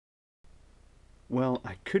Well,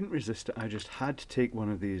 I couldn't resist it. I just had to take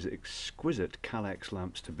one of these exquisite Calex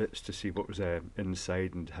lamps to bits to see what was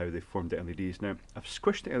inside and how they formed the LEDs. Now, I've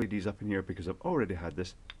squished the LEDs up in here because I've already had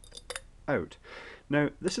this out. Now,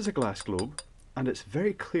 this is a glass globe, and it's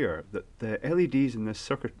very clear that the LEDs in this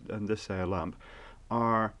circuit and this lamp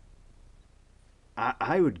are,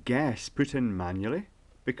 I would guess, put in manually,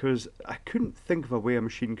 because I couldn't think of a way a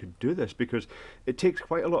machine could do this, because it takes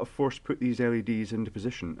quite a lot of force to put these LEDs into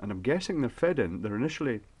position, and I'm guessing they're fed in. They're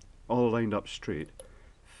initially all lined up straight,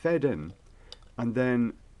 fed in, and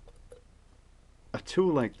then a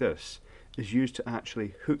tool like this is used to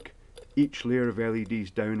actually hook each layer of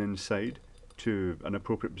LEDs down inside to an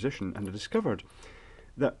appropriate position. And I discovered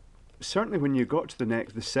that certainly when you got to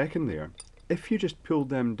the second layer, if you just pulled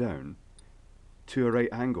them down to a right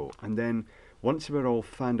angle, and then once they were all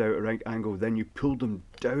fanned out at a right angle, then you pulled them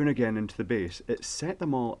down again into the base, it set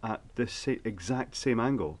them all at this exact same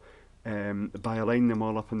angle by aligning them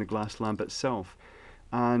all up in the glass lamp itself.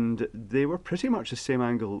 And they were pretty much the same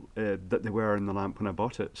angle that they were in the lamp when I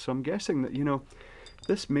bought it. So I'm guessing that, you know,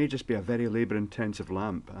 this may just be a very labour intensive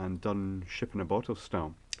lamp and done ship in a bottle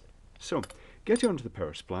style. So, getting onto the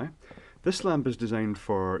power supply. This lamp is designed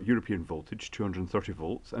for European voltage, 230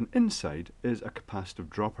 volts, and inside is a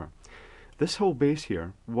capacitive dropper. This whole base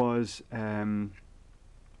here was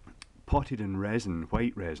potted in resin,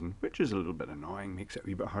 white resin, which is a little bit annoying, makes it a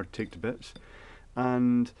wee bit hard to take to bits.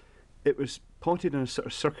 And it was potted in a sort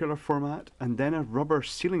of circular format, and then a rubber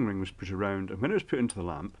sealing ring was put around, and when it was put into the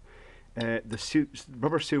lamp, the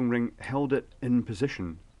rubber sealing ring held it in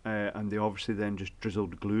position, and they obviously then just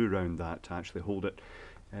drizzled glue around that to actually hold it.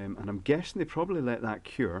 And I'm guessing they probably let that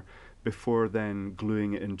cure before then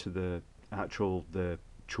gluing it into the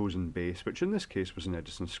chosen base, which in this case was an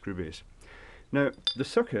Edison Screw base. Now, the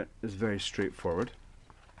circuit is very straightforward.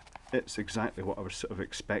 It's exactly what I was sort of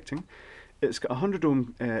expecting. It's got a 100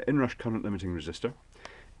 ohm inrush current limiting resistor.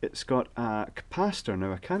 It's got a capacitor.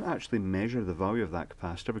 Now, I can't actually measure the value of that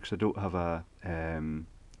capacitor because I don't have a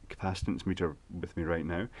capacitance meter with me right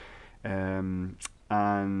now.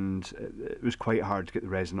 And it was quite hard to get the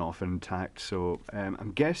resin off intact, so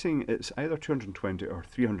I'm guessing it's either 220 or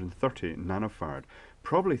 330 nanofarad,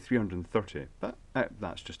 probably 330, but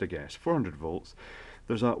that's just a guess. 400 volts.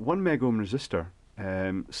 There's a 1 meg ohm resistor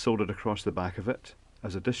soldered across the back of it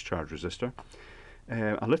as a discharge resistor.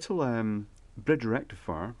 A little bridge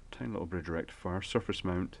rectifier, tiny little bridge rectifier, surface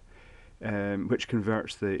mount, which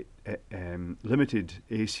converts the limited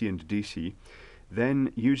AC into DC.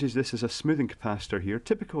 Then uses this as a smoothing capacitor here,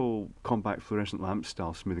 typical compact fluorescent lamp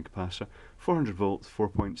style smoothing capacitor, 400 volts,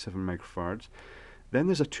 4.7 microfarads. Then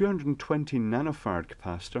there's a 220 nanofarad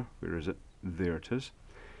capacitor, where is it? There it is,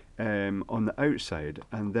 on the outside,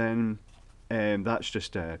 and then that's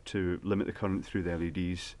just to limit the current through the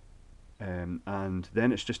LEDs, and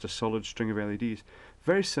then it's just a solid string of LEDs.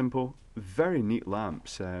 Very simple, very neat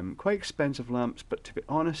lamps, quite expensive lamps, but to be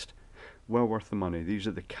honest, well worth the money. These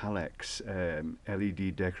are the Calex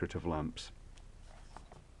LED decorative lamps.